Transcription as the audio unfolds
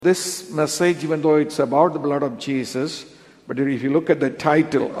This message, even though it's about the blood of Jesus, but if you look at the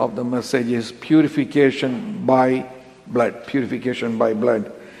title of the message is Purification by Blood. Purification by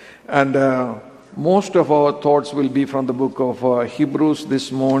Blood. And most of our thoughts will be from the book of Hebrews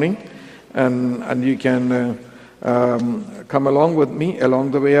this morning. And you can come along with me. Along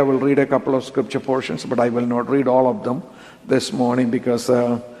the way, I will read a couple of scripture portions, but I will not read all of them this morning because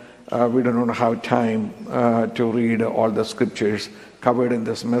we do not have time to read all the scriptures covered in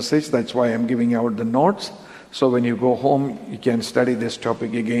this message. That's why I'm giving out the notes. So when you go home, you can study this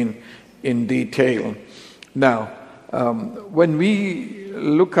topic again in detail. Now, when we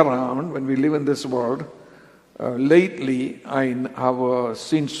look around, when we live in this world, lately I have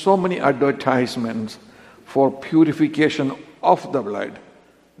seen so many advertisements for purification of the blood.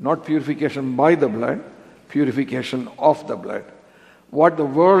 Not purification by the blood, purification of the blood. What the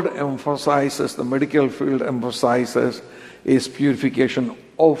world emphasizes, the medical field emphasizes, is purification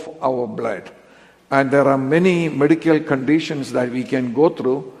of our blood. And there are many medical conditions that we can go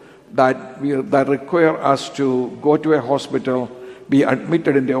through that require us to go to a hospital, be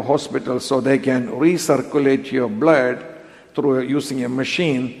admitted into a hospital so they can recirculate your blood through using a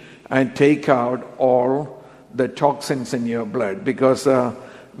machine and take out all the toxins in your blood. Because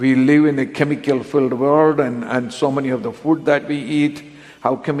we live in a chemical-filled world and so many of the food that we eat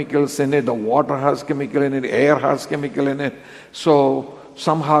have chemicals in it, the water has chemical in it, air has chemical in it. So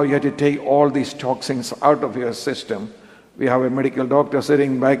somehow you have to take all these toxins out of your system. We have a medical doctor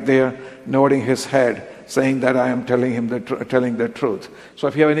sitting back there nodding his head, saying that I am telling the truth. So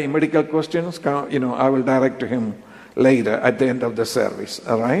if you have any medical questions, I will direct to him later at the end of the service.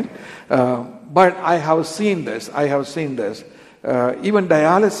 All right? But I have seen this. Even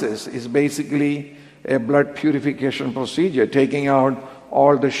dialysis is basically a blood purification procedure, taking out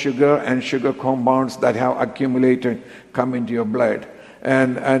all the sugar and sugar compounds that have accumulated come into your blood.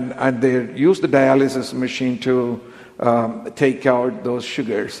 And they use the dialysis machine to take out those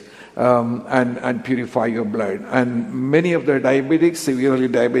sugars and purify your blood. And many of the diabetics, severely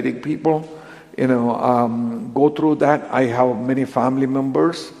diabetic people, go through that. I have many family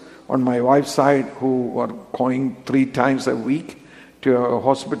members on my wife's side who are going 3 times a week to a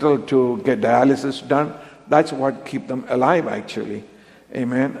hospital to get dialysis done. That's what keeps them alive, actually.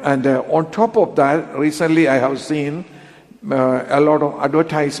 Amen. And on top of that, recently I have seen a lot of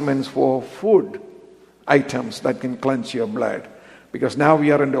advertisements for food items that can cleanse your blood. Because now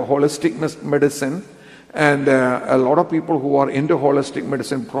we are into holistic medicine, and a lot of people who are into holistic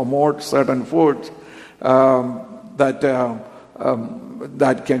medicine promote certain foods that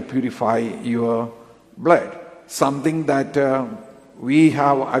can purify your blood. Something that we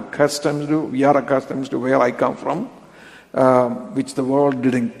are accustomed to where I come from, which the world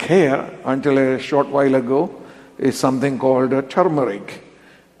didn't care until a short while ago, is something called turmeric.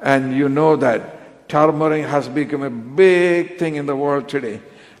 And you know that turmeric has become a big thing in the world today.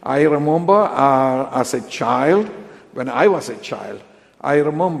 I remember as a child, when I was a child, I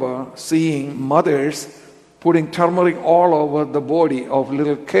remember seeing mothers putting turmeric all over the body of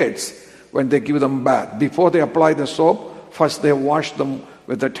little kids when they give them bath. Before they apply the soap, first they wash them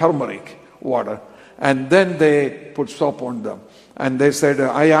with the turmeric water. And then they put soap on them. And they said,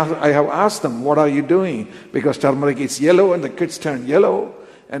 I have asked them, what are you doing? Because turmeric is yellow and the kids turn yellow.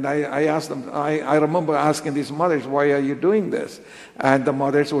 And I asked them, I remember asking these mothers, why are you doing this? And the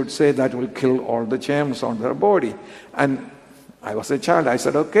mothers would say that will kill all the germs on their body. And I was a child. I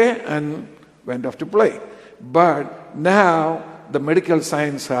said, okay, and went off to play. But now the medical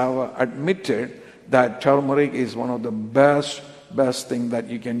science have admitted that turmeric is one of the best thing that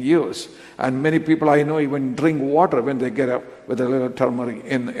you can use. And many people I know even drink water when they get up with a little turmeric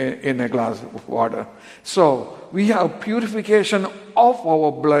in a glass of water. So we have purification of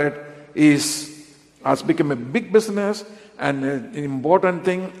our blood has become a big business and an important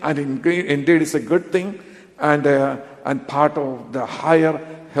thing, and indeed it's a good thing and part of the higher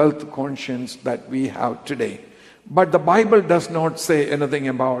health conscience that we have today. But the Bible does not say anything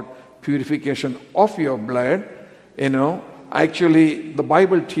about purification of your blood. Actually, the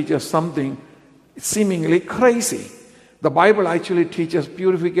Bible teaches something seemingly crazy. The Bible actually teaches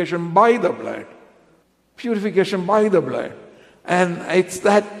purification by the blood. Purification by the blood. And it's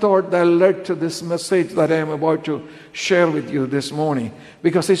that thought that led to this message that I am about to share with you this morning.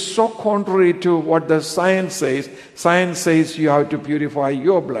 Because it's so contrary to what the science says. Science says you have to purify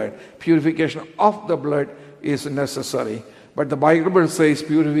your blood. Purification of the blood is necessary. But the Bible says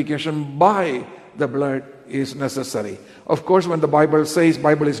purification by the blood is necessary. Of course, when the Bible says,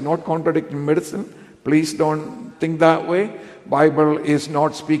 Bible is not contradicting medicine, Please don't think that way. Bible is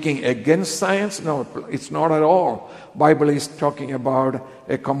not speaking against science. No, it's not at all. Bible is talking about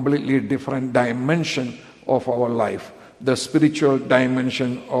a completely different dimension of our life, the spiritual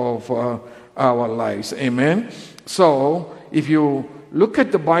dimension of our lives. Amen. So if you look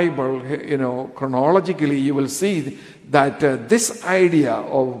at the Bible, chronologically, you will see that this idea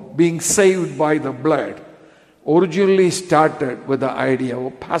of being saved by the blood originally started with the idea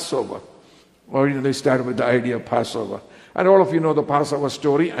of Passover. And all of you know the Passover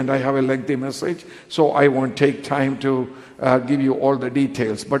story, and I have a lengthy message, so I won't take time to give you all the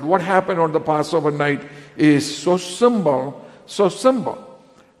details. But what happened on the Passover night is so simple,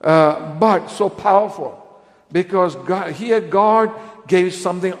 but so powerful. Because God gave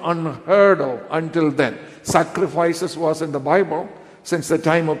something unheard of until then. Sacrifices was in the Bible since the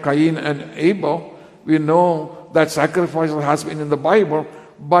time of Cain and Abel. We know that sacrifice has been in the Bible,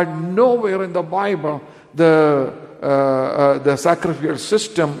 but nowhere in the Bible the sacrificial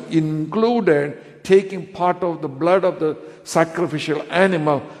system included taking part of the blood of the sacrificial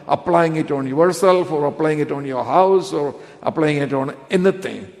animal, applying it on yourself or applying it on your house or applying it on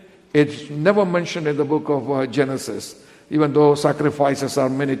anything. It's never mentioned in the book of Genesis, even though sacrifices are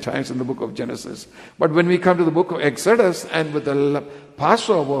many times in the book of Genesis. But when we come to the book of Exodus and with the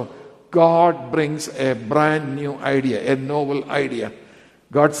Passover, God brings a brand new idea, a novel idea.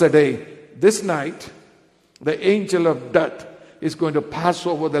 God said, hey, this night, the angel of death is going to pass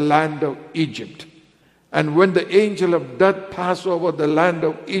over the land of Egypt. And when the angel of death passes over the land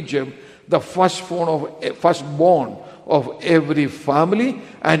of Egypt, the firstborn of every family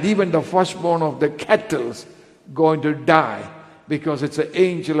and even the firstborn of the cattle going to die, because it's an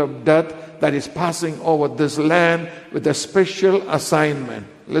angel of death that is passing over this land with a special assignment.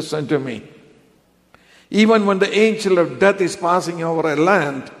 Listen to me. Even when the angel of death is passing over a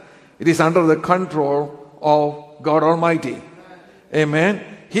land, it is under the control of God Almighty. Amen.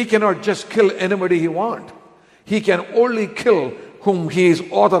 He cannot just kill anybody he wants. He can only kill whom he is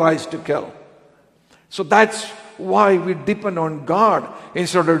authorized to kill. So that's why we depend on God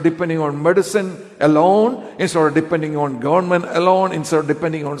instead of depending on medicine alone, instead of depending on government alone, instead of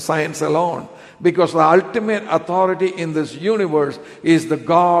depending on science alone. Because the ultimate authority in this universe is the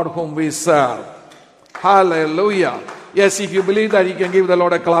God whom we serve. Hallelujah. Yes, if you believe that, you can give the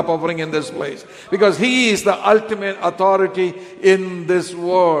Lord a clap offering in this place. Because He is the ultimate authority in this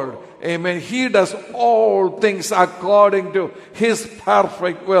world. Amen. He does all things according to His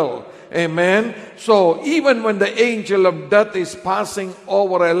perfect will. Amen. So even when the angel of death is passing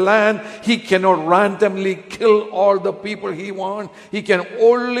over a land, he cannot randomly kill all the people he wants. He can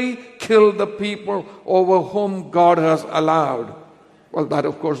only kill the people over whom God has allowed. Well, that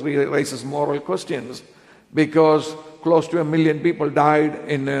of course raises moral questions, because close to 1 million people died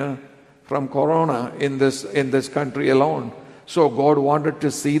from corona in this country alone. So God wanted to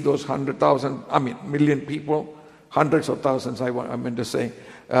see those million people, hundreds of thousands I meant to say,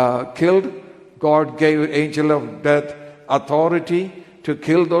 killed. God gave angel of death authority to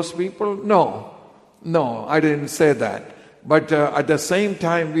kill those people? No, I didn't say that. But at the same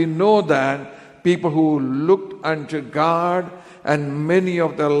time, we know that people who looked unto God and many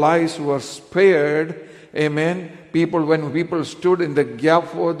of their lives were spared. Amen. When people stood in the gap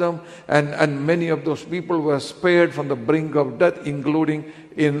for them, and many of those people were spared from the brink of death, including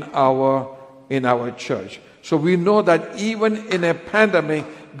in our church. So we know that even in a pandemic,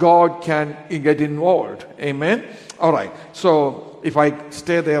 God can get involved. Amen. All right. So if I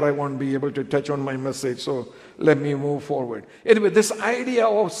stay there, I won't be able to touch on my message. So let me move forward. Anyway, this idea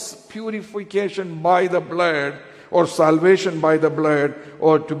of purification by the blood, or salvation by the blood,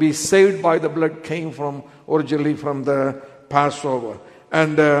 or to be saved by the blood, came originally from the Passover.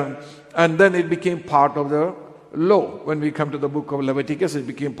 And then it became part of the law. When we come to the book of Leviticus, it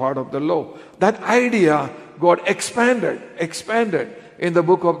became part of the law. That idea got expanded in the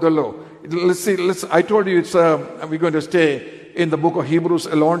book of the law. Let's see. I told you we're going to stay in the book of Hebrews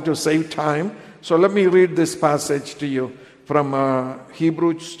alone to save time. So let me read this passage to you from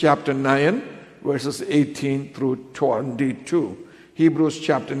Hebrews chapter 9, verses 18 through 22. Hebrews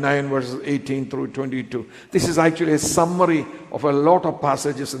chapter 9, verses 18 through 22. This is actually a summary of a lot of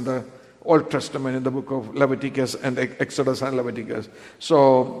passages in the Old Testament, in the book of Leviticus and Exodus and Leviticus.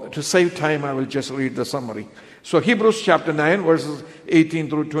 So to save time, I will just read the summary. So Hebrews chapter 9, verses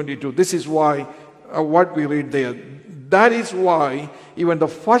 18 through 22. This is why, what we read there. That is why even the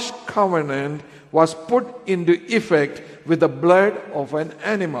first covenant was put into effect with the blood of an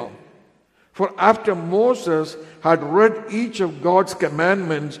animal. For after Moses had read each of God's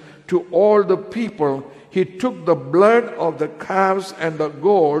commandments to all the people, he took the blood of the calves and the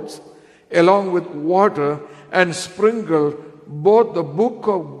goats along with water and sprinkled both the book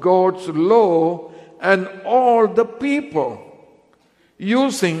of God's law and all the people,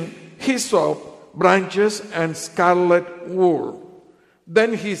 using hyssop branches and scarlet wool.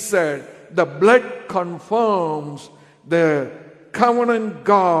 Then he said, the blood confirms the covenant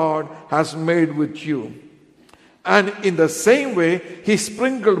God has made with you. And in the same way, he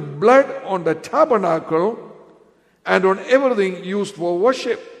sprinkled blood on the tabernacle and on everything used for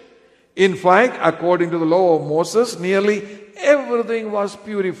worship. In fact, according to the law of Moses, nearly everything was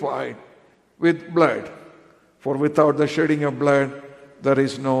purified with blood. For without the shedding of blood, there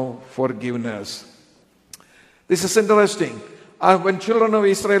is no forgiveness. This is interesting. When children of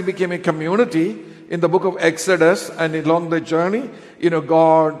Israel became a community in the book of Exodus and along the journey,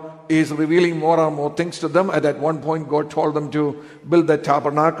 God is revealing more and more things to them. And at one point, God told them to build the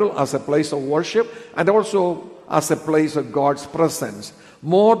tabernacle as a place of worship and also as a place of God's presence.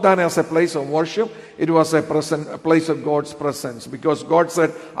 More than as a place of worship, it was a place of God's presence, because God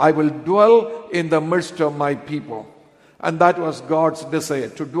said, I will dwell in the midst of my people. And that was God's desire,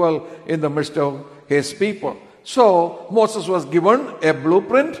 to dwell in the midst of his people. So Moses was given a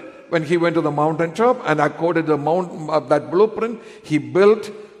blueprint when he went to the mountaintop, and according to that blueprint, he built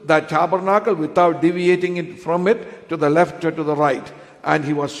that tabernacle without deviating it from it to the left or to the right. And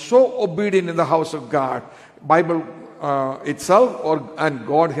he was so obedient in the house of God. Bible itself and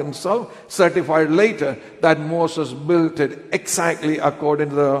God himself certified later that Moses built it exactly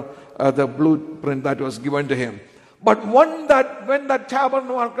according to the blueprint that was given to him. But when that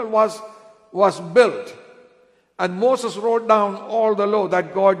tabernacle was built, and Moses wrote down all the law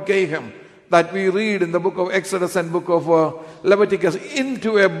that God gave him, that we read in the book of Exodus and book of Leviticus,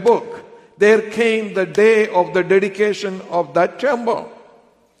 into a book, there came the day of the dedication of that temple.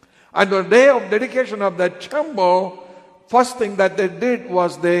 And on the day of dedication of that temple, first thing that they did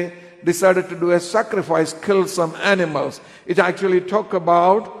was they decided to do a sacrifice, kill some animals. It actually talk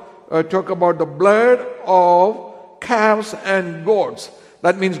about the blood of calves and goats.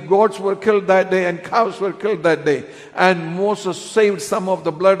 That means goats were killed that day and cows were killed that day. And Moses saved some of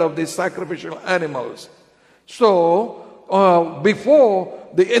the blood of these sacrificial animals. So, before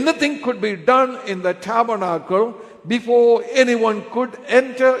anything could be done in the tabernacle, before anyone could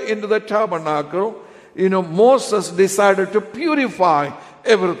enter into the tabernacle, Moses decided to purify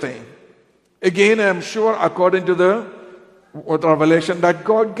everything. Again, I'm sure according to the revelation that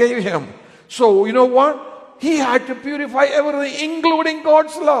God gave him. So, you know what? He had to purify everything, including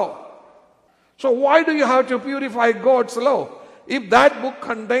God's law. So why do you have to purify God's law? If that book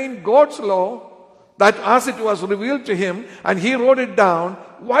contained God's law, that as it was revealed to him, and he wrote it down,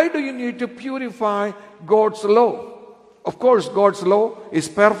 why do you need to purify God's law? Of course, God's law is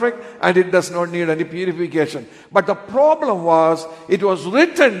perfect and it does not need any purification. But the problem was, it was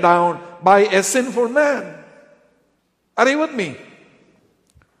written down by a sinful man. Are you with me?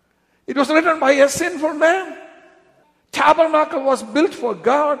 It was written by a sinful man. Tabernacle was built for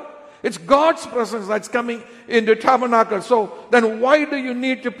God. It's God's presence that's coming into tabernacle. So then why do you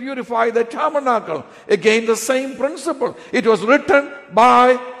need to purify the tabernacle? Again, the same principle. It was written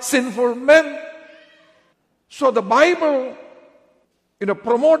by sinful men. So the Bible,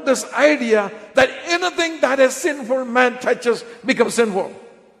 promote this idea that anything that a sinful man touches becomes sinful.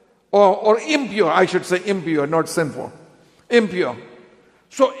 Or impure, I should say impure, not sinful. Impure.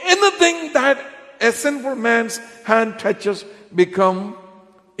 So anything that a sinful man's hand touches become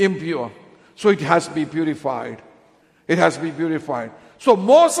impure. So it has to be purified. It has to be purified. So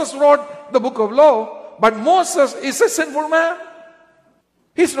Moses wrote the book of law, but Moses is a sinful man.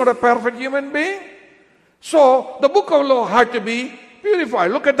 He's not a perfect human being. So the book of law had to be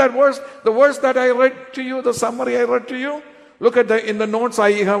purified. Look at that verse, the verse that I read to you, the summary I read to you. Look at in the notes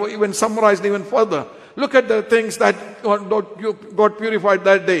I have even summarized even further. Look at the things that got purified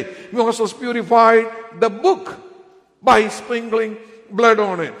that day. Moses purified the book by sprinkling blood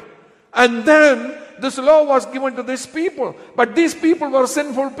on it. And then this law was given to these people. But these people were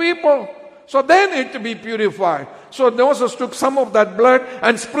sinful people. So they need to be purified. So Moses took some of that blood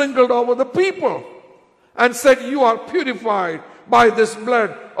and sprinkled over the people. And said, you are purified by this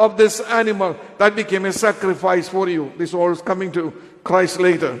blood of this animal that became a sacrifice for you. This all is coming to Christ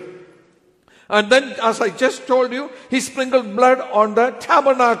later. And then, as I just told you, he sprinkled blood on the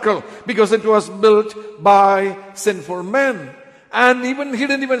tabernacle because it was built by sinful men. And even he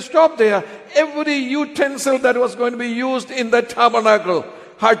didn't even stop there. Every utensil that was going to be used in the tabernacle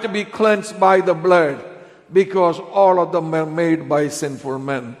had to be cleansed by the blood, because all of them were made by sinful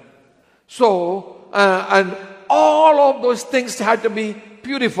men. So, and all of those things had to be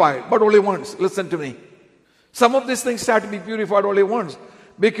purified, but only once. Listen to me. Some of these things had to be purified only once.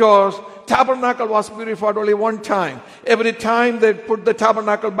 Because tabernacle was purified only one time. Every time they put the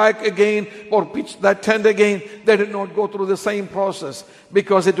tabernacle back again or pitch that tent again, they did not go through the same process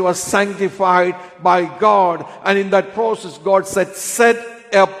because it was sanctified by God. And in that process, God said, set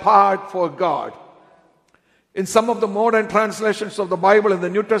apart for God. In some of the modern translations of the Bible in the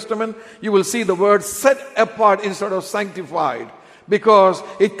New Testament, you will see the word set apart instead of sanctified. Because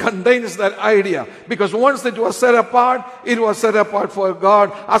it contains that idea. Because once it was set apart for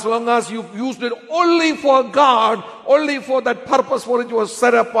God. As long as you used it only for God, only for that purpose for it was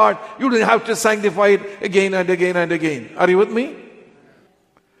set apart, you didn't have to sanctify it again and again and again. Are you with me?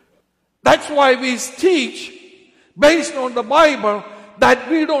 That's why we teach, based on the Bible, that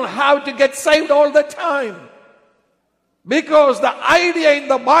we don't have to get saved all the time. Because the idea in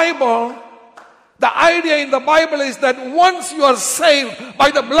the Bible is that once you are saved by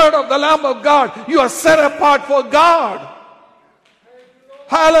the blood of the Lamb of God, you are set apart for God.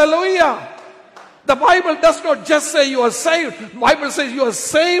 Hallelujah. The Bible does not just say you are saved. The Bible says you are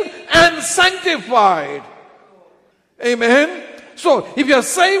saved and sanctified. Amen. So if you are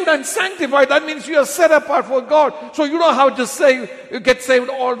saved and sanctified, that means you are set apart for God. So you don't have to get saved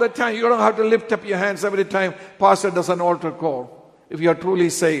all the time. You don't have to lift up your hands every time pastor does an altar call. If you are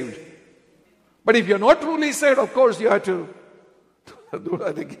truly saved. But if you're not truly saved, of course you have to do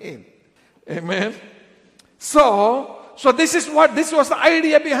that again. Amen. So this was the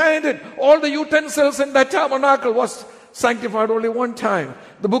idea behind it. All the utensils in the tabernacle was sanctified only one time.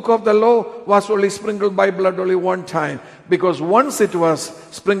 The book of the law was only sprinkled by blood only one time. Because once it was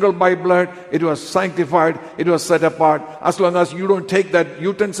sprinkled by blood, it was sanctified, it was set apart. As long as you don't take that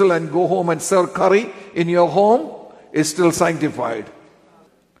utensil and go home and serve curry in your home, it's still sanctified.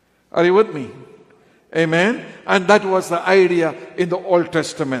 Are you with me? Amen. And that was the idea in the Old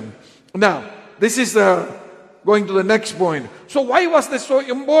Testament. Now, this is going to the next point. So why was this so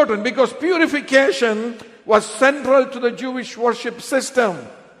important? Because purification was central to the Jewish worship system.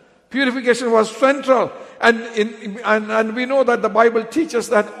 Purification was central. And we know that the Bible teaches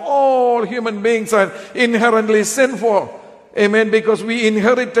that all human beings are inherently sinful. Amen. Because we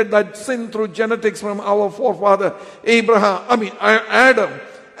inherited that sin through genetics from our forefather Adam.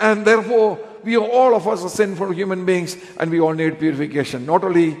 And therefore, all of us are sinful human beings and we all need purification. Not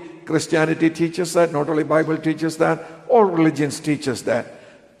only Christianity teaches that, not only Bible teaches that, all religions teach us that.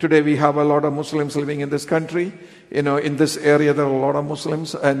 Today we have a lot of Muslims living in this country. In this area there are a lot of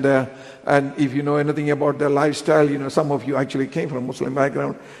Muslims. And if you know anything about their lifestyle, some of you actually came from Muslim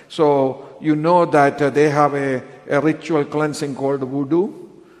background. So you know that they have a ritual cleansing called voodoo,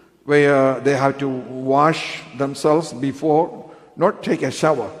 where they have to wash themselves before, not take a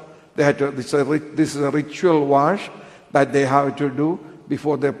shower. This is a ritual wash that they have to do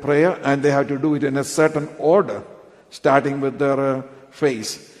before their prayer, and they have to do it in a certain order, starting with their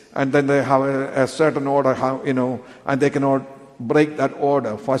face. And then they have a certain order, and they cannot break that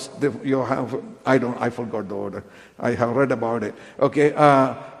order. First, I forgot the order. I have read about it. Okay,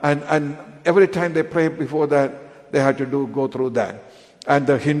 and every time they pray before that, they have to go through that. And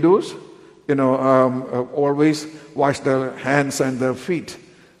the Hindus, always wash their hands and their feet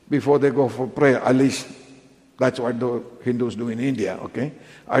before they go for prayer. At least that's what the Hindus do in India, okay?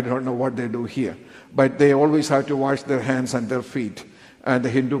 I don't know what they do here. But they always have to wash their hands and their feet. And the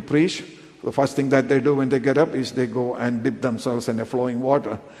Hindu priest, the first thing that they do when they get up is they go and dip themselves in a flowing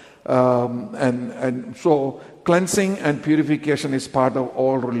water. And so cleansing and purification is part of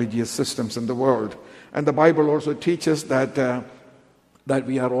all religious systems in the world. And the Bible also teaches that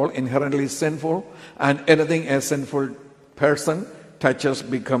we are all inherently sinful, and anything a sinful person touches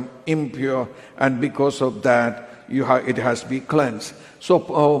become impure, and because of that it has to be cleansed. So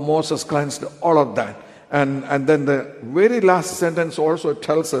Moses cleansed all of that. And then the very last sentence also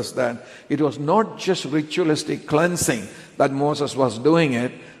tells us that it was not just ritualistic cleansing that Moses was doing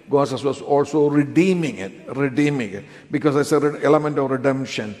it. Moses was also redeeming it, because there's an element of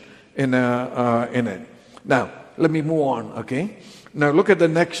redemption in it. Now, let me move on, okay? Now look at the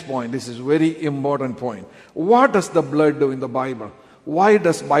next point. This is a very important point. What does the blood do in the Bible? Why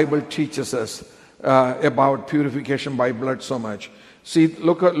does Bible teaches us about purification by blood so much? See,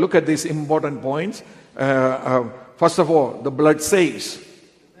 look at these important points. First of all, the blood saves,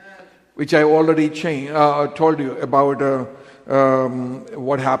 which I already told you about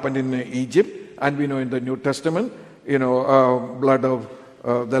what happened in Egypt, and we know in the New Testament, blood of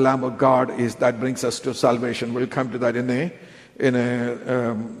the Lamb of God is that brings us to salvation. We'll come to that in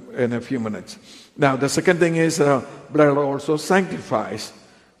a few minutes. Now, the second thing is blood also sanctifies.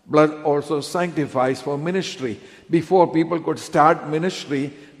 Blood also sanctifies for ministry. Before people could start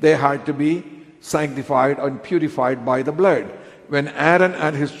ministry, they had to be sanctified and purified by the blood. when Aaron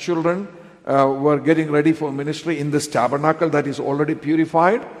and his children were getting ready for ministry in this tabernacle that is already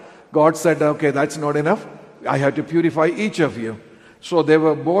purified, God said, okay, that's not enough. I have to purify each of you. So they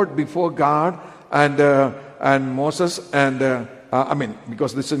were brought before God and Moses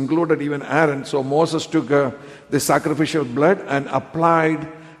because this included even Aaron. So Moses took the sacrificial blood and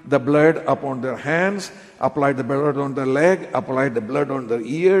applied the blood upon their hands, applied the blood on their leg, applied the blood on their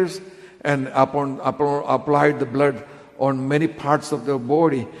ears, and applied the blood on many parts of their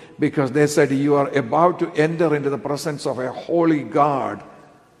body, because they said, you are about to enter into the presence of a holy God.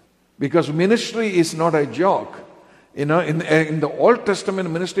 Because ministry is not a joke. In the Old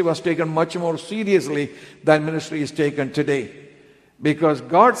Testament, ministry was taken much more seriously than ministry is taken today. Because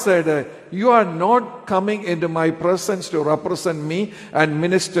God said, you are not coming into my presence to represent me and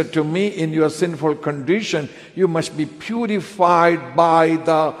minister to me in your sinful condition. You must be purified by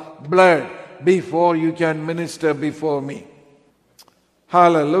the blood before you can minister before me.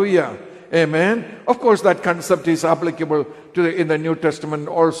 Hallelujah. Amen. Of course, that concept is applicable in the New Testament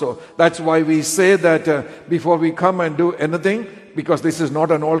also. That's why we say that before we come and do anything, because this is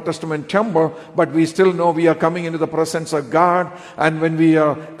not an Old Testament temple, but we still know we are coming into the presence of God. And when we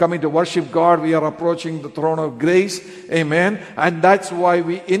are coming to worship God, we are approaching the throne of grace. Amen. And that's why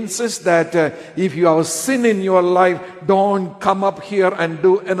we insist that if you have sin in your life, don't come up here and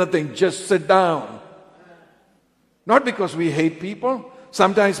do anything. Just sit down. Not because we hate people.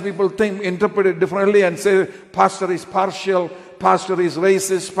 Sometimes people interpret it differently and say, pastor is partial, pastor is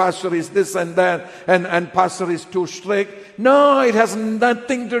racist, pastor is this and that, and pastor is too strict. No, it has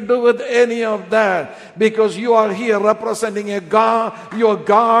nothing to do with any of that. Because you are here representing your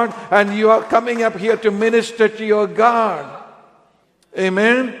God, and you are coming up here to minister to your God.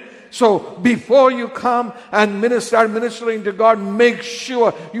 Amen. So before you come and start ministering to God, make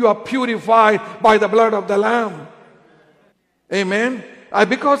sure you are purified by the blood of the Lamb. Amen.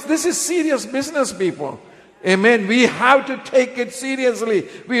 Because this is serious business, people. Amen. We have to take it seriously.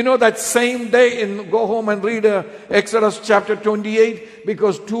 We know that same day, go home and read Exodus chapter 28,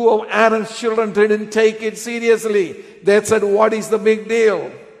 because two of Aaron's children didn't take it seriously. They said, what is the big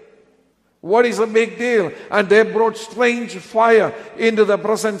deal? What is the big deal? And they brought strange fire into the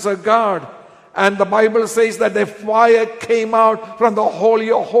presence of God. And the Bible says that the fire came out from the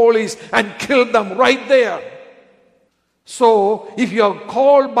Holy of Holies and killed them right there. So, if you are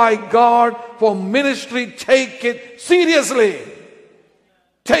called by God for ministry, take it seriously.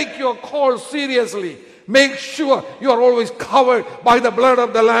 Take your call seriously. Make sure you are always covered by the blood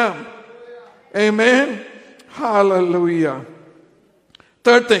of the Lamb. Amen. Hallelujah.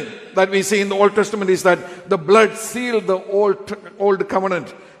 Third thing that we see in the Old Testament is that the blood sealed the old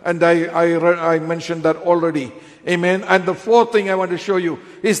covenant. And I mentioned that already. Amen. And the fourth thing I want to show you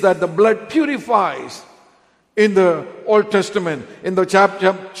is that the blood purifies. In the Old Testament, in the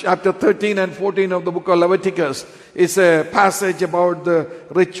chapter 13 and 14 of the book of Leviticus, is a passage about the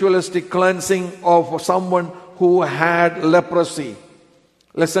ritualistic cleansing of someone who had leprosy.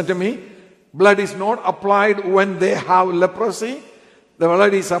 Listen to me. Blood is not applied when they have leprosy. The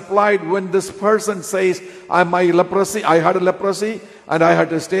blood is applied when this person says, I had a leprosy and I had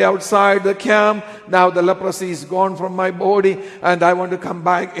to stay outside the camp. Now the leprosy is gone from my body and I want to come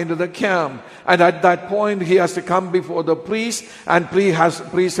back into the camp. And at that point he has to come before the priest, and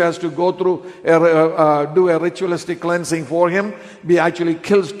priest has to go through, do a ritualistic cleansing for him. He actually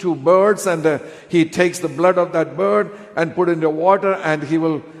kills two birds, and he takes the blood of that bird and put it in the water, and he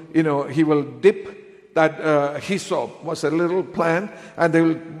will dip that hyssop, was a little plant, and they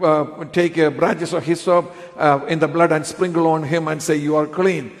will take branches of hyssop in the blood and sprinkle on him and say, you are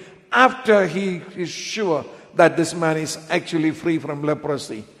clean. After he is sure that this man is actually free from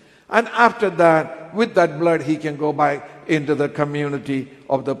leprosy. And after that, with that blood, he can go back into the community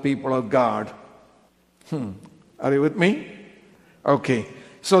of the people of God. Are you with me? Okay.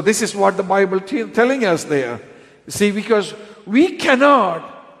 So this is what the Bible telling us there. See, because we cannot.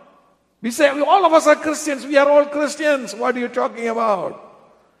 We say, all of us are Christians. We are all Christians. What are you talking about?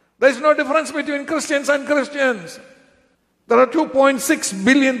 There is no difference between Christians and Christians. There are 2.6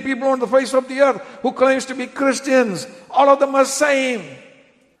 billion people on the face of the earth who claims to be Christians. All of them are same.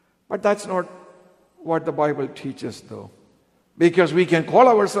 But that's not what the Bible teaches, though. Because we can call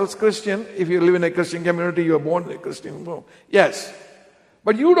ourselves Christian. If you live in a Christian community, you are born a Christian. Yes.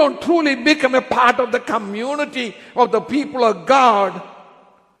 But you don't truly become a part of the community of the people of God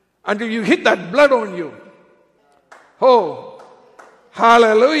until you hit that blood on you. Oh,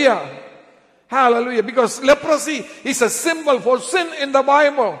 hallelujah. Hallelujah. Because leprosy is a symbol for sin in the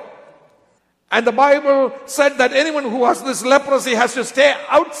Bible. And the Bible said that anyone who has this leprosy has to stay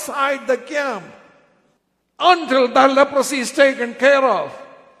outside the camp. until that leprosy is taken care of.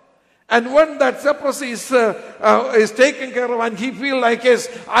 And when that leprosy is taken care of and he feels like, yes,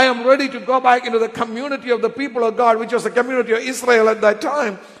 I am ready to go back into the community of the people of God, which was the community of Israel at that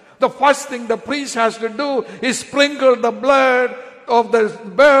time, the first thing the priest has to do is sprinkle the blood of the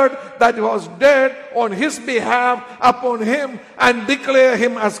bird that was dead on his behalf upon him and declare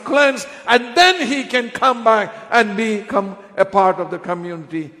him as cleansed, and then he can come back and become a part of the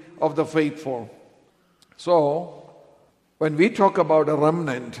community of the faithful. So, when we talk about a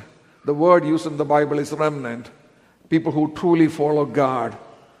remnant, the word used in the Bible is remnant. People who truly follow God.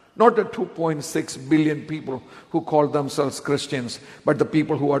 Not the 2.6 billion people who call themselves Christians, but the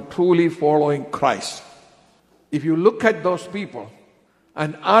people who are truly following Christ. If you look at those people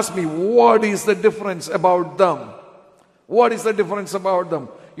and ask me what is the difference about them, what is the difference about them?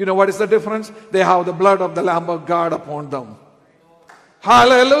 You know what is the difference? They have the blood of the Lamb of God upon them.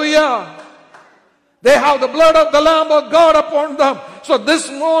 Hallelujah! They have the blood of the Lamb of God upon them. So this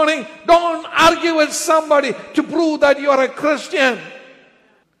morning, don't argue with somebody to prove that you are a Christian.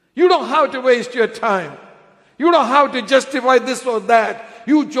 You don't have to waste your time. You don't have to justify this or that.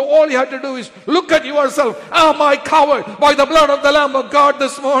 All you have to do is look at yourself. Am I covered by the blood of the Lamb of God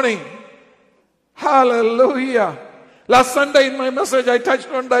this morning? Hallelujah. Last Sunday in my message, I touched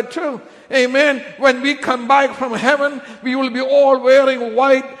on that too. Amen. When we come back from heaven, we will be all wearing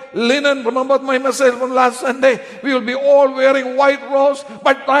white linen. Remember my message from last Sunday? We will be all wearing white robes,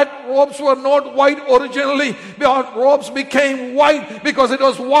 but that robes were not white originally. Our robes became white because it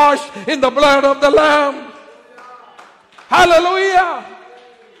was washed in the blood of the Lamb. Hallelujah.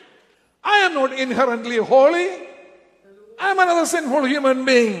 I am not inherently holy. I am another sinful human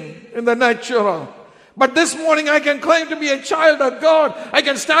being in the natural. But this morning I can claim to be a child of God. I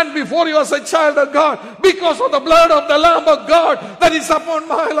can stand before you as a child of God because of the blood of the Lamb of God that is upon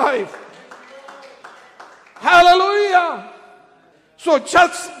my life. Hallelujah. So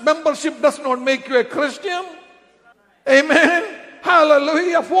church membership does not make you a Christian. Amen.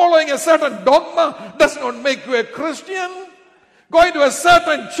 Hallelujah. Following a certain dogma does not make you a Christian. Going to a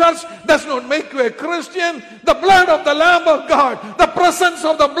certain church does not make you a Christian. The blood of the Lamb of God, the presence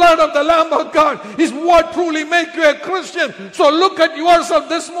of the blood of the Lamb of God is what truly makes you a Christian. So look at yourself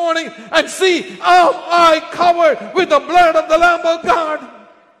this morning and see, am I covered with the blood of the Lamb of God?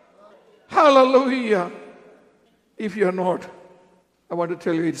 Hallelujah. If you're not, I want to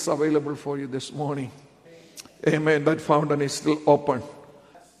tell you it's available for you this morning. Amen. That fountain is still open.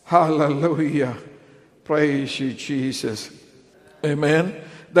 Hallelujah. Praise you, Jesus. Amen.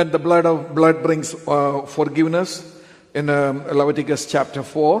 Then the blood brings forgiveness. In Leviticus chapter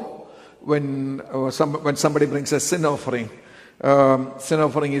 4, when somebody brings a sin offering. Sin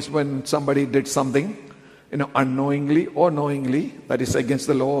offering is when somebody did something, unknowingly or knowingly, that is against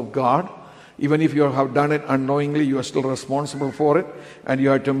the law of God. Even if you have done it unknowingly, you are still responsible for it, and you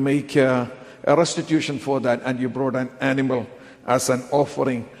have to make a restitution for that. And you brought an animal as an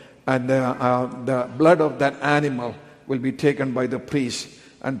offering, and the blood of that animal will be taken by the priest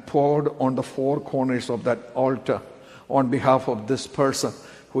and poured on the four corners of that altar on behalf of this person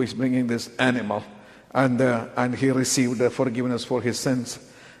who is bringing this animal, and he received the forgiveness for his sins,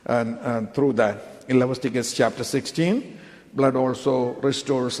 and through that. In Leviticus chapter 16, blood also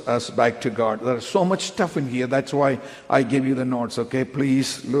restores us back to God. There is so much stuff in here. That's why I give you the notes. Okay,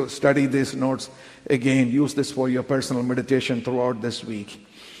 please study these notes again. Use this for your personal meditation throughout this week.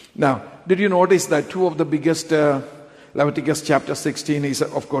 Now, did you notice that two of the biggest Leviticus chapter 16 is,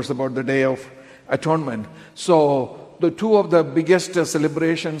 of course, about the Day of Atonement. So, the two of the biggest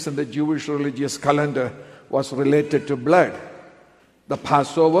celebrations in the Jewish religious calendar was related to blood. The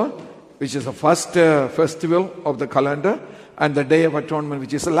Passover, which is the first festival of the calendar, and the Day of Atonement,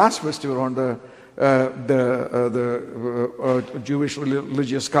 which is the last festival on the Jewish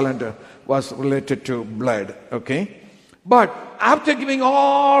religious calendar, was related to blood. Okay? But after giving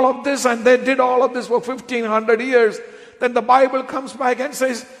all of this, and they did all of this for 1500 years, then the Bible comes back and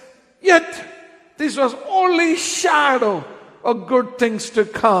says, yet this was only shadow of good things to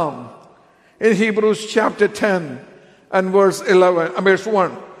come. In Hebrews chapter 10 and verse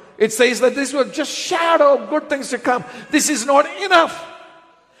 1, it says that this was just shadow of good things to come. This is not enough.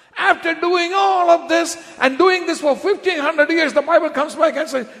 After doing all of this and doing this for 1500 years, the Bible comes back and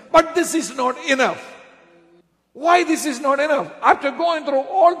says, but this is not enough. Why this is not enough? After going through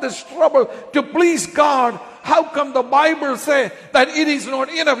all this trouble to please God, how come the Bible say that it is not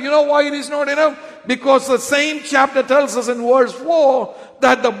enough? You know why it is not enough? Because the same chapter tells us in verse 4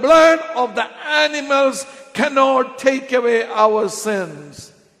 that the blood of the animals cannot take away our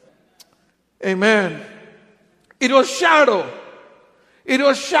sins. Amen. It was shadow. It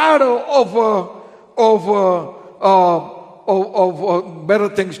was shadow of better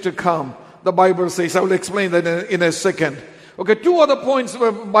things to come. The Bible says, I will explain that in a second. Okay, two other points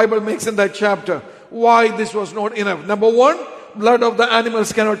the Bible makes in that chapter. Why this was not enough. Number one, blood of the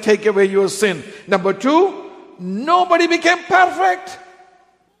animals cannot take away your sin. Number two, nobody became perfect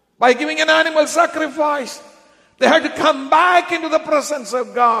by giving an animal sacrifice. They had to come back into the presence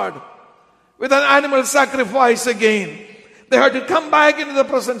of God with an animal sacrifice again. They had to come back into the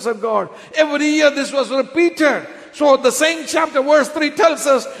presence of God. Every year this was repeated. So the same chapter, verse 3 tells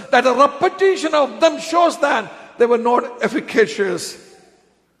us that a repetition of them shows that they were not efficacious.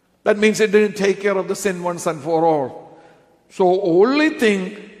 That means it didn't take care of the sin once and for all. So only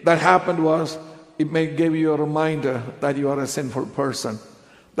thing that happened was it may give you a reminder that you are a sinful person,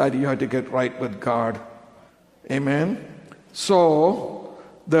 that you have to get right with God. Amen. So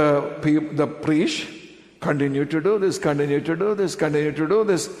the priest continue to do this, continue to do this, continue to do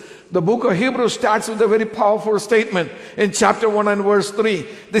this. The book of Hebrews starts with a very powerful statement in chapter 1 and verse 3.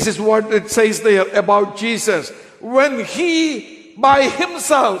 This is what it says there about Jesus. When he by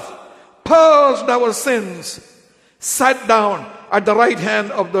himself purged our sins, sat down at the right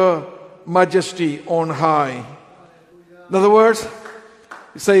hand of the majesty on high. In other words,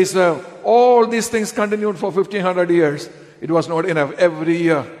 it says all these things continued for 1500 years. It was not enough. Every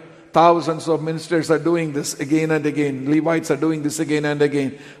year, thousands of ministers are doing this again and again. Levites are doing this again and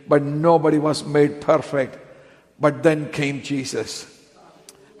again. But nobody was made perfect. But then came Jesus.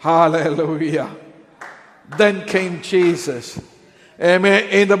 Hallelujah. Then came Jesus. Amen.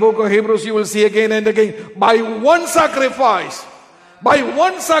 In the book of Hebrews, you will see again and again, by one sacrifice, for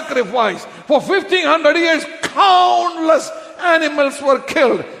 1500 years, countless animals were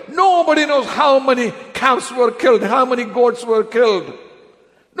killed. Nobody knows how many calves were killed, how many goats were killed.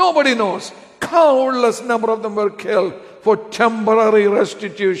 Nobody knows. Countless number of them were killed for temporary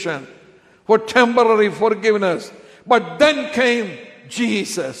restitution, for temporary forgiveness. But then came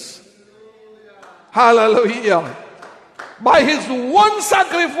Jesus. Hallelujah. By his one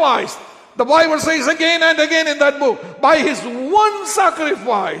sacrifice, the Bible says again and again in that book, by his one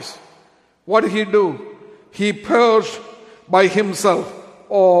sacrifice, what did he do? He purged by himself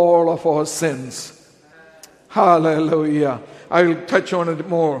all of our sins. Hallelujah. I will touch on it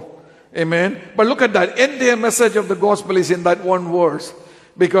more. Amen. But look at that. Entire message of the gospel is in that one verse,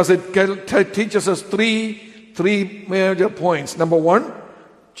 because it teaches us three major points. Number one,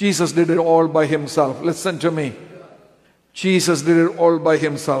 Jesus did it all by himself. Listen to me. Jesus did it all by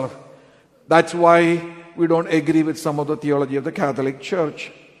himself. That's why we don't agree with some of the theology of the Catholic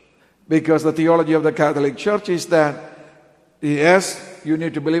Church. Because the theology of the Catholic Church is that, yes, you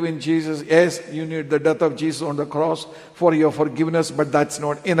need to believe in Jesus. Yes, you need the death of Jesus on the cross for your forgiveness, but that's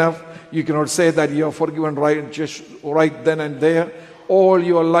not enough. You cannot say that you are forgiven just right then and there. All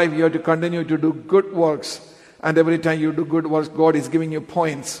your life you have to continue to do good works. And every time you do good works, God is giving you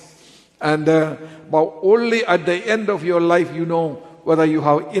points. And but only at the end of your life you know whether you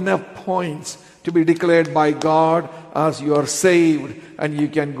have enough points to be declared by God as you are saved and you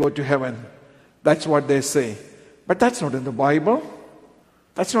can go to heaven. That's what they say. But that's not in the Bible.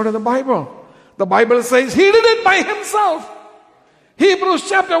 That's not in the Bible. The Bible says he did it by himself. Hebrews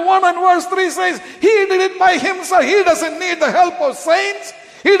chapter 1 and verse 3 says he did it by himself. He doesn't need the help of saints.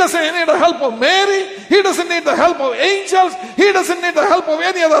 He doesn't need the help of Mary. He doesn't need the help of angels. He doesn't need the help of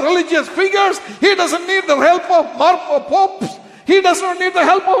any other religious figures. He doesn't need the help of popes. He does not need the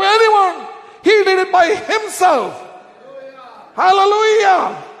help of anyone. He did it by himself.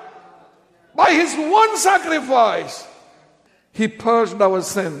 Hallelujah. By his one sacrifice, he purged our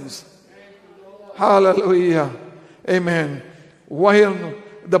sins. Hallelujah. Amen. While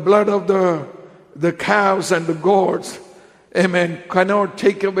the blood of the calves and the goats, amen, cannot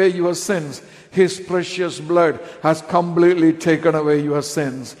take away your sins, his precious blood has completely taken away your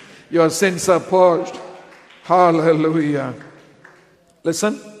sins. Your sins are purged. Hallelujah.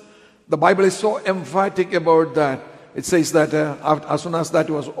 Listen, the Bible is so emphatic about that. It says that as soon as that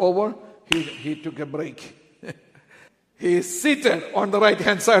was over, he took a break. He is seated on the right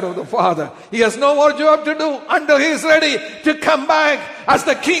hand side of the Father. He has no more job to do until he is ready to come back as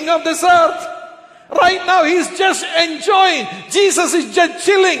the King of this earth. Right now he is just enjoying. Jesus is just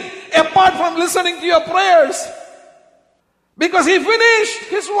chilling apart from listening to your prayers. Because he finished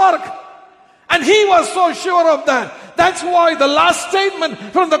his work. And he was so sure of that. That's why the last statement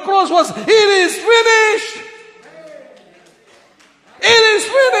from the cross was, it is finished. It is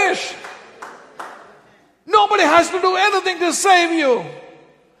finished. Nobody has to do anything to save you.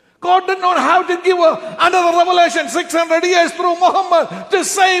 God did not have to give another revelation 600 years through Muhammad to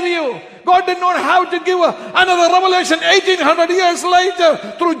save you. God did not have to give another revelation 1800 years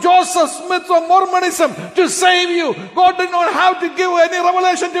later through Joseph Smith or Mormonism to save you. God did not have to give any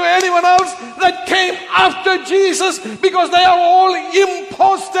revelation to anyone else that came after Jesus, because they are all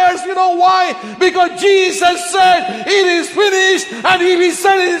imposters. You know why? Because Jesus said it is finished, and if He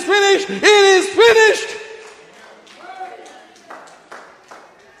said it is finished, it is finished.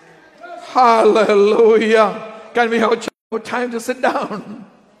 Hallelujah. Can we have time to sit down?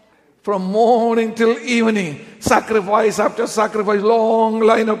 From morning till evening, sacrifice after sacrifice, long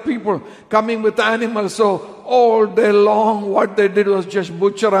line of people coming with animals. So all day long, what they did was just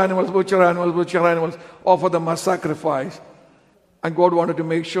butcher animals, offer them as sacrifice. And God wanted to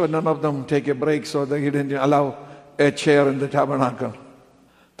make sure none of them take a break, so that He didn't allow a chair in the tabernacle.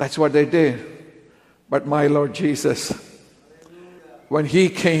 That's what they did. But my Lord Jesus, when He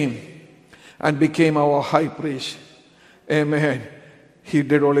came and became our high priest, amen, He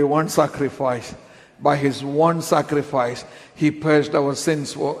did only one sacrifice. By His one sacrifice, He purged our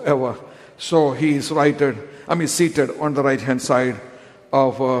sins forever. So He is seated on the right hand side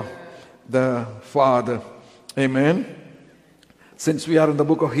of the Father. Amen. Since we are in the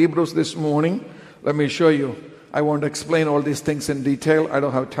book of Hebrews this morning, let me show you. I won't explain all these things in detail. I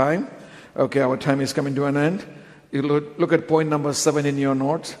don't have time. Okay, our time is coming to an end. You look at point number 7 in your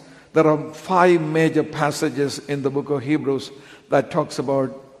notes. There are 5 major passages in the book of Hebrews that talks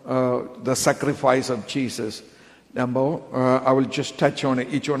about the sacrifice of Jesus. I will just touch on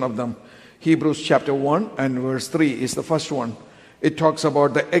each one of them. Hebrews chapter 1 and verse 3 is the first one. It talks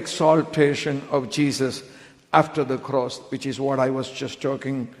about the exaltation of Jesus after the cross, which is what I was just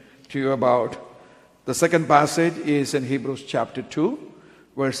talking to you about. The second passage is in Hebrews chapter 2,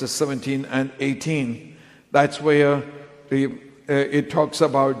 verses 17 and 18. That's where it talks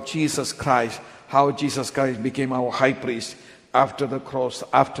about Jesus Christ, how Jesus Christ became our high priest after the cross,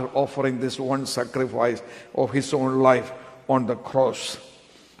 after offering this one sacrifice of His own life on the cross.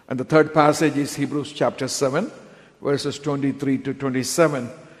 And the third passage is Hebrews chapter 7, verses 23 to 27.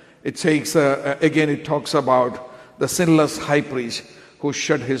 It takes, again, it talks about the sinless high priest who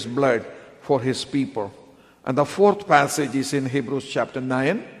shed his blood for His people. And the fourth passage is in Hebrews chapter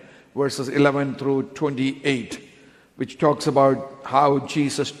 9, verses 11 through 28, which talks about how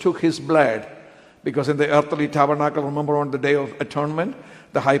Jesus took His blood. Because in the earthly tabernacle, remember, on the Day of Atonement,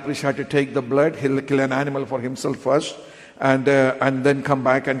 the high priest had to take the blood, he'll kill an animal for himself first, and then come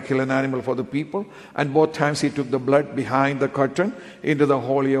back and kill an animal for the people. And both times he took the blood behind the curtain into the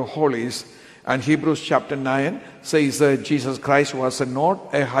Holy of Holies. And Hebrews chapter 9 says that Jesus Christ was not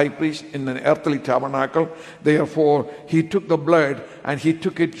a high priest in an earthly tabernacle. Therefore, He took the blood and He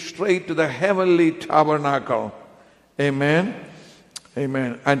took it straight to the heavenly tabernacle. Amen.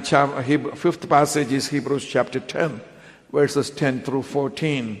 Amen. And fifth passage is Hebrews chapter 10, verses 10 through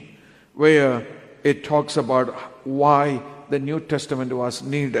 14, where it talks about why the New Testament was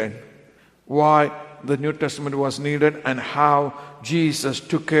needed. Why the New Testament was needed, and how Jesus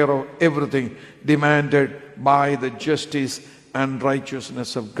took care of everything demanded by the justice and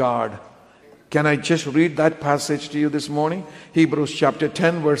righteousness of God. Can I just read that passage to you this morning? Hebrews chapter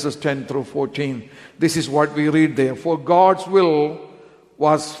 10, verses 10 through 14. This is what we read there. For God's will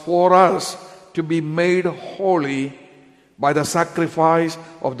was for us to be made holy by the sacrifice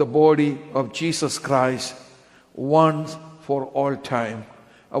of the body of Jesus Christ once for all time.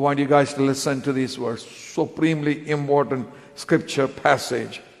 I want you guys to listen to this verse, supremely important scripture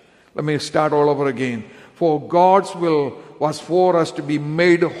passage. Let me start all over again. For God's will was for us to be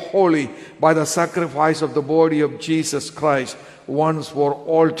made holy by the sacrifice of the body of Jesus Christ once for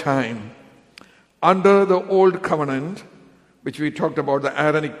all time. Under the old covenant, which we talked about, the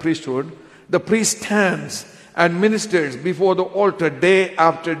Aaronic priesthood, the priest stands and ministers before the altar day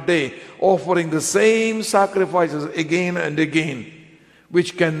after day, offering the same sacrifices again and again,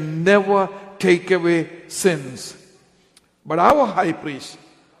 which can never take away sins. But our high priest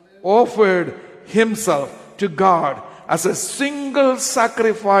offered himself to God as a single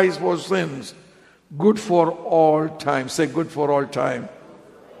sacrifice for sins, good for all time. Say, good for all time.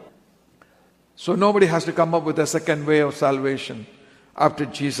 So nobody has to come up with a second way of salvation after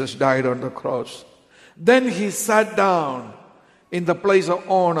Jesus died on the cross. Then He sat down in the place of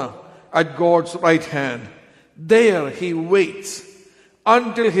honor at God's right hand. There He waits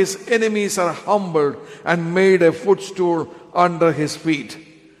until His enemies are humbled and made a footstool under His feet.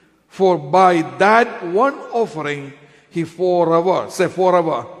 For by that one offering He forever, say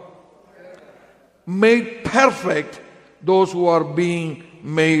forever, made perfect those who are being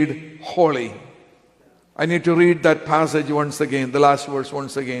made holy. I need to read that passage once again, the last verse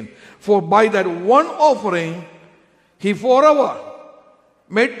once again. For by that one offering, he forever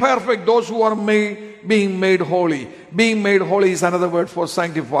made perfect those who are being made holy. Being made holy is another word for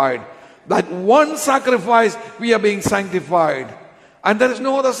sanctified. That one sacrifice, we are being sanctified. And there is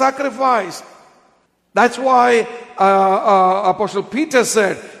no other sacrifice. That's why Apostle Peter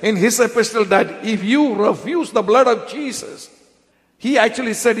said in his epistle that if you refuse the blood of Jesus, he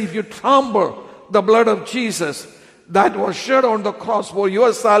actually said if you trample the blood of Jesus that was shed on the cross for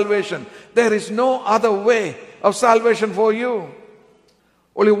your salvation, there is no other way of salvation for you.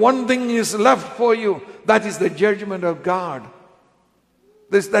 Only one thing is left for you. That is the judgment of God.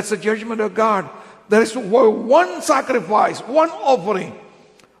 That's the judgment of God. There is one sacrifice, one offering,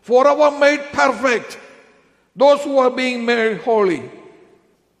 forever made perfect, those who are being made holy.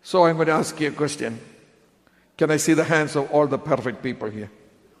 So I'm going to ask you a question. Can I see the hands of all the perfect people here?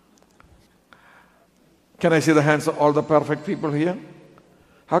 Can I see the hands of all the perfect people here?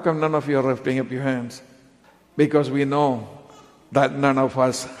 How come none of you are lifting up your hands? Because we know that none of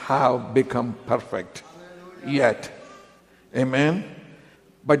us have become perfect yet. Amen?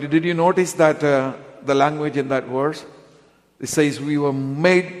 But did you notice that the language in that verse? It says we were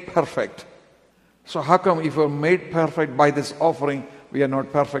made perfect. So how come if we're made perfect by this offering, we are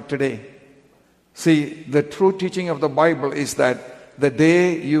not perfect today? See, the true teaching of the Bible is that the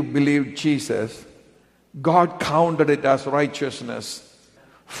day you believed Jesus, God counted it as righteousness,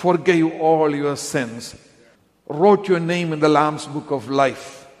 forgave all your sins, wrote your name in the Lamb's book of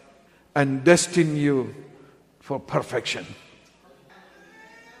life, and destined you for perfection.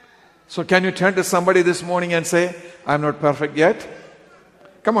 So can you turn to somebody this morning and say, I'm not perfect yet?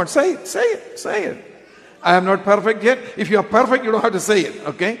 Come on, say it. I am not perfect yet. If you are perfect, you don't have to say it,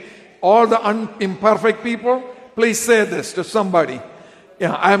 okay? All the imperfect people, please say this to somebody.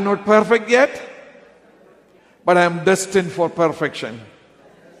 Yeah, I am not perfect yet, but I am destined for perfection.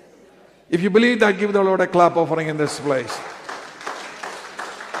 If you believe that, give the Lord a clap offering in this place.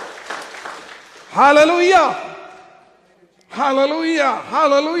 Hallelujah! Hallelujah!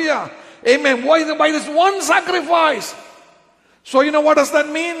 Hallelujah! Amen. Why by this one sacrifice? So you know what does that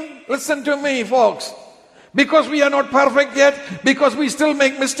mean? Listen to me, folks. Because we are not perfect yet, because we still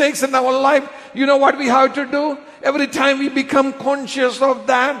make mistakes in our life, you know what we have to do? Every time we become conscious of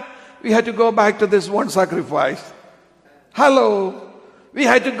that, we had to go back to this one sacrifice. Hello. We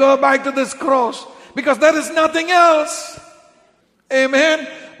had to go back to this cross because there is nothing else. Amen.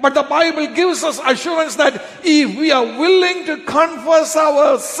 But the Bible gives us assurance that if we are willing to confess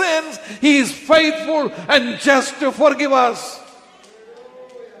our sins, He is faithful and just to forgive us.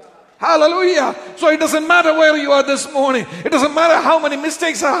 Hallelujah. So it doesn't matter where you are this morning. It doesn't matter how many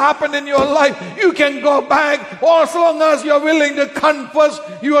mistakes have happened in your life. You can go back as long as you're willing to confess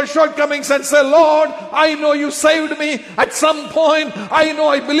your shortcomings and say, Lord, I know you saved me at some point. I know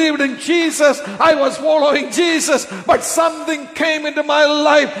I believed in Jesus. I was following Jesus, but something came into my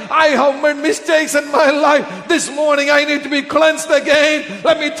life. I have made mistakes in my life. This morning I need to be cleansed again.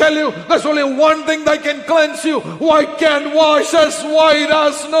 Let me tell you, there's only one thing that can cleanse you. What can wash us white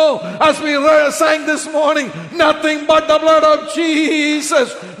as snow? As we sang this morning, nothing but the blood of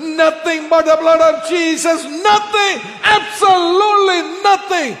Jesus. Nothing but the blood of Jesus. Nothing, absolutely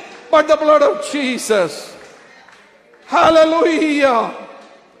nothing but the blood of Jesus. Hallelujah.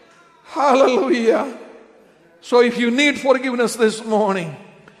 Hallelujah. So if you need forgiveness this morning,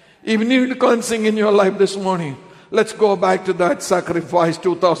 if you need cleansing in your life this morning, let's go back to that sacrifice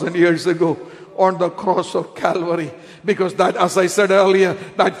 2,000 years ago on the cross of Calvary. Because that, as I said earlier,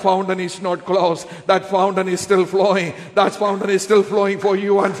 that fountain is not closed. That fountain is still flowing. That fountain is still flowing for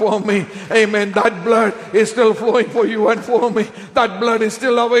you and for me. Amen. That blood is still flowing for you and for me. That blood is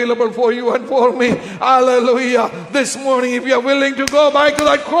still available for you and for me. Hallelujah. This morning, if you are willing to go back to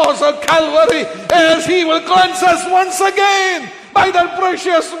that cross of Calvary, as He will cleanse us once again by that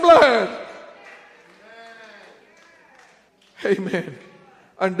precious blood. Amen.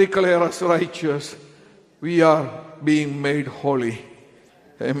 And declare us righteous. We are being made holy.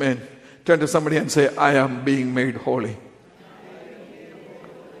 Amen. Turn to somebody and say, I am being made holy.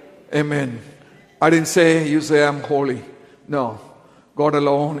 Amen. I didn't say you say I'm holy. No. God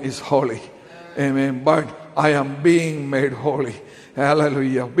alone is holy. Amen. But I am being made holy.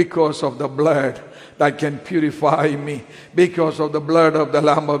 Hallelujah. Because of the blood that can purify me. Because of the blood of the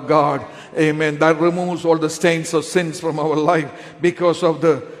Lamb of God. Amen. That removes all the stains of sins from our life. Because of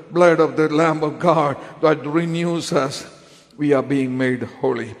the blood of the Lamb of God that renews us, we are being made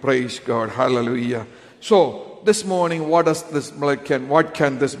holy. Praise God. Hallelujah. So this morning, what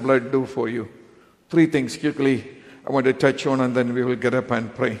can this blood do for you? 3 things quickly I want to touch on, and then we will get up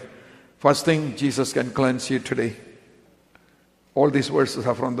and pray. First thing, Jesus can cleanse you today. All these verses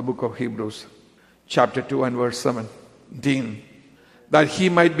are from the book of Hebrews, chapter 2 and verse 17. That he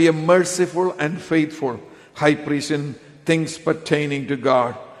might be a merciful and faithful high priest in things pertaining to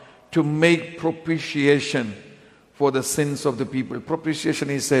God, to make propitiation for the sins of the people.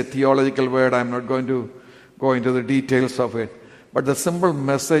 Propitiation is a theological word. I'm not going to go into the details of it. But the simple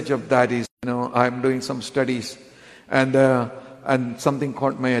message of that is, I'm doing some studies and something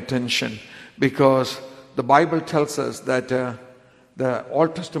caught my attention, because the Bible tells us that the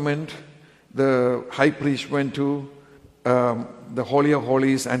Old Testament, the high priest went to the Holy of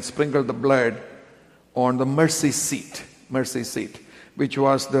Holies and sprinkled the blood on the mercy seat, which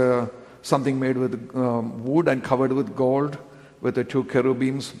was something made with wood and covered with gold, with the two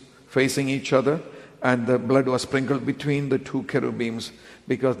cherubims facing each other, and the blood was sprinkled between the two cherubims,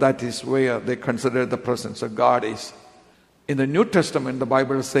 because that is where they consider the presence of God is. In the New Testament, the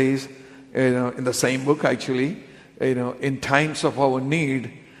Bible says, in the same book actually, in times of our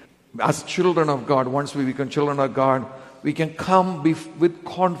need, as children of God, once we become children of God, we can come with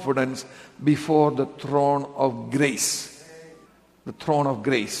confidence before the throne of grace. The throne of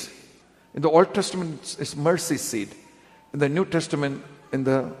grace. In the Old Testament, it's mercy seat. In the New Testament,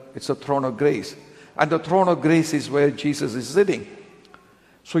 it's a throne of grace. And the throne of grace is where Jesus is sitting.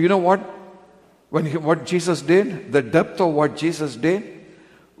 So you know what? What Jesus did, the depth of what Jesus did,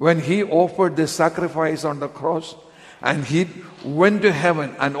 when he offered this sacrifice on the cross, and he went to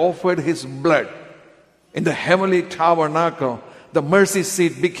heaven and offered his blood in the heavenly tabernacle, the mercy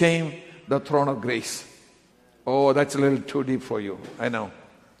seat became the throne of grace. Oh, that's a little too deep for you. I know,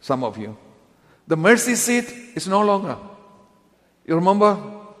 some of you. The mercy seat is no longer. You remember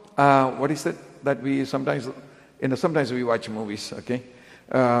what is it that we sometimes we watch movies, okay?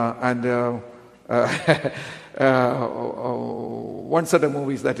 One set of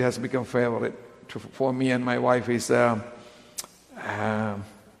movies that has become favorite for me and my wife is The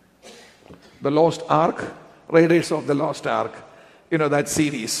Lost Ark, Raiders of the Lost Ark. That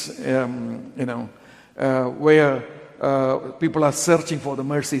series, where people are searching for the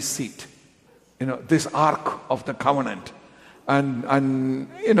mercy seat. This Ark of the Covenant. And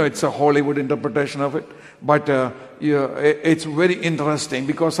it's a Hollywood interpretation of it. But it's very interesting,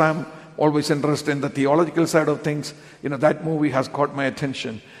 because I'm always interested in the theological side of things. That movie has caught my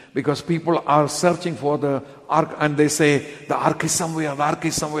attention, because people are searching for the ark, and they say the ark is somewhere, the ark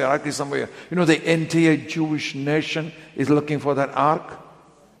is somewhere, ark is somewhere. The entire Jewish nation is looking for that ark.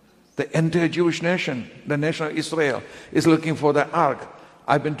 The entire Jewish nation, the nation of Israel, is looking for the ark.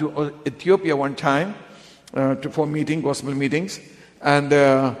 I've been to Ethiopia one time for gospel meetings, and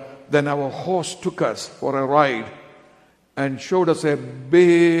then our host took us for a ride and showed us a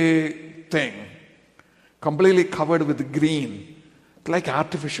big thing, completely covered with green, like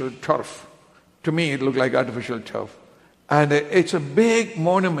artificial turf. To me, it looked like artificial turf. And it's a big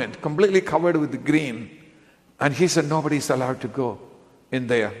monument, completely covered with green. And he said, nobody's allowed to go in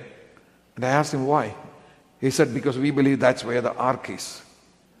there. And I asked him why. He said, because we believe that's where the ark is.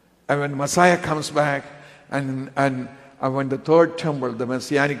 And when Messiah comes back, and when the third temple, the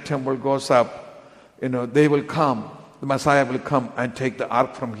Messianic temple goes up, they will come. The Messiah will come and take the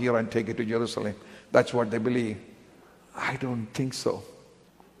ark from here and take it to Jerusalem. That's what they believe. I don't think so.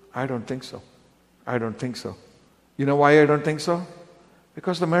 I don't think so. You know why I don't think so?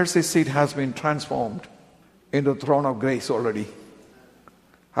 Because the mercy seat has been transformed into the throne of grace already.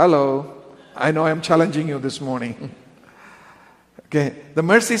 Hello. I know I'm challenging you this morning. Okay. The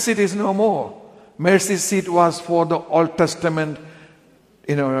mercy seat is no more. Mercy seat was for the Old Testament,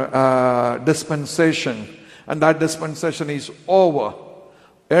 dispensation. And that dispensation is over.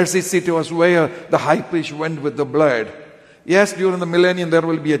 Mercy seat was where the high priest went with the blood. Yes, during the millennium there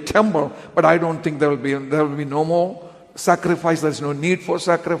will be a temple, but I don't think there will be no more sacrifice. There is no need for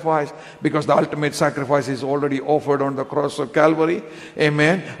sacrifice, because the ultimate sacrifice is already offered on the cross of Calvary.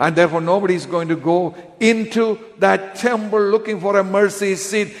 Amen. And therefore nobody is going to go into that temple looking for a mercy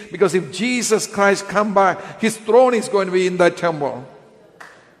seat, because if Jesus Christ come back, his throne is going to be in that temple.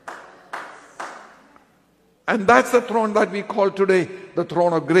 And that's the throne that we call today the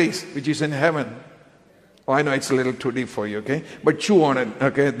throne of grace, which is in heaven. Oh, I know it's a little too deep for you, okay? But chew on it,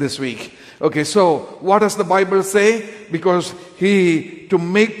 okay, this week. Okay, so what does the Bible say? Because to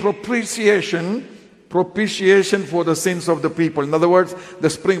make propitiation for the sins of the people. In other words,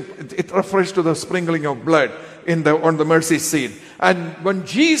 it refers to the sprinkling of blood on the mercy seat. And when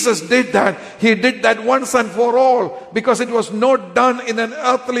Jesus did that, he did that once and for all, because it was not done in an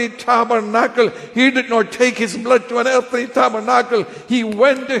earthly tabernacle. He did not take his blood to an earthly tabernacle. He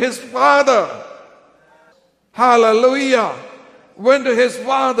went to his Father. Hallelujah. went to his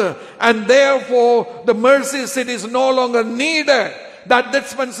Father, and therefore the mercy seat is no longer needed. That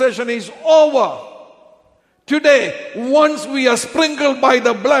dispensation is over. Today, once we are sprinkled by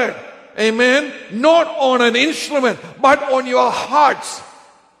the blood, amen, not on an instrument, but on your hearts,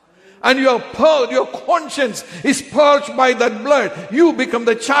 and your conscience is purged by that blood, you become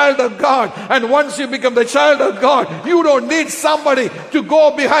the child of God. And once you become the child of God, you don't need somebody to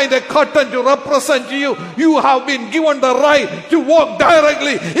go behind a curtain to represent you. You have been given the right to walk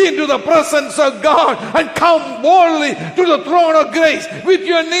directly into the presence of God and come boldly to the throne of grace with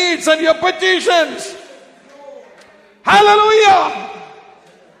your needs and your petitions. Hallelujah!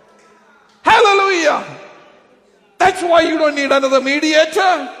 Hallelujah! That's why you don't need another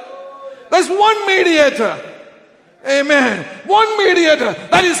mediator. There's one mediator. Amen. One mediator.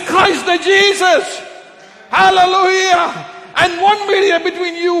 That is Christ the Jesus. Hallelujah. And one mediator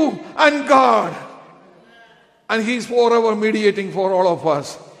between you and God. And He's forever mediating for all of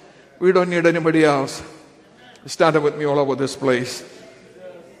us. We don't need anybody else. Stand up with me all over this place.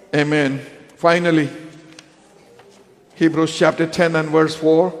 Amen. Finally, Hebrews chapter 10 and verse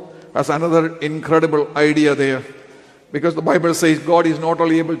 4 has another incredible idea there. Because the Bible says God is not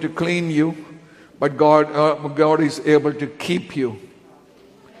only able to clean you, but God is able to keep you.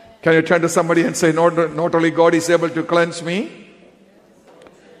 Can you turn to somebody and say, not only God is able to cleanse me.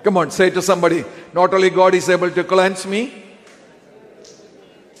 Come on, say to somebody, not only God is able to cleanse me,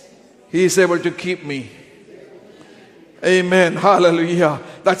 He is able to keep me. Amen. Hallelujah.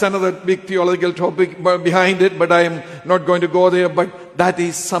 That's another big theological topic behind it, but I am not going to go there. But that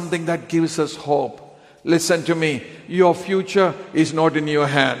is something that gives us hope. Listen to me. Your future is not in your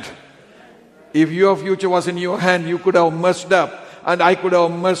hand. If your future was in your hand, you could have messed up. And I could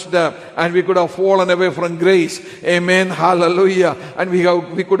have messed up. And we could have fallen away from grace. Amen. Hallelujah. And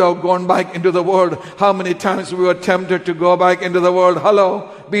we could have gone back into the world. How many times we were tempted to go back into the world?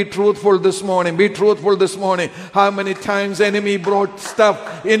 Hello. Be truthful this morning. Be truthful this morning. How many times the enemy brought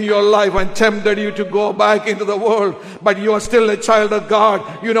stuff in your life and tempted you to go back into the world? But you are still a child of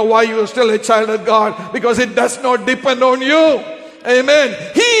God. You know why you are still a child of God? Because it does not depend on you.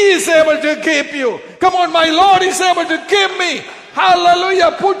 Amen. He is able to keep you. Come on, my Lord is able to keep me.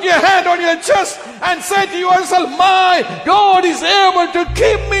 Hallelujah. Put your hand on your chest and say to yourself, my God is able to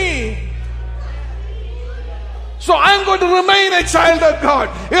keep me. So I'm going to remain a child of God.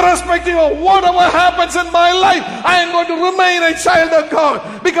 Irrespective of whatever happens in my life, I am going to remain a child of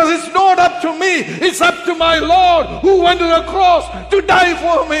God. Because it's not up to me. It's up to my Lord who went to the cross to die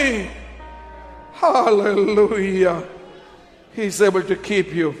for me. Hallelujah. He's able to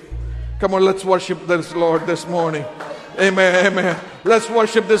keep you. Come on, let's worship this Lord this morning. Amen, amen. Let's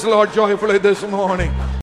worship this Lord joyfully this morning.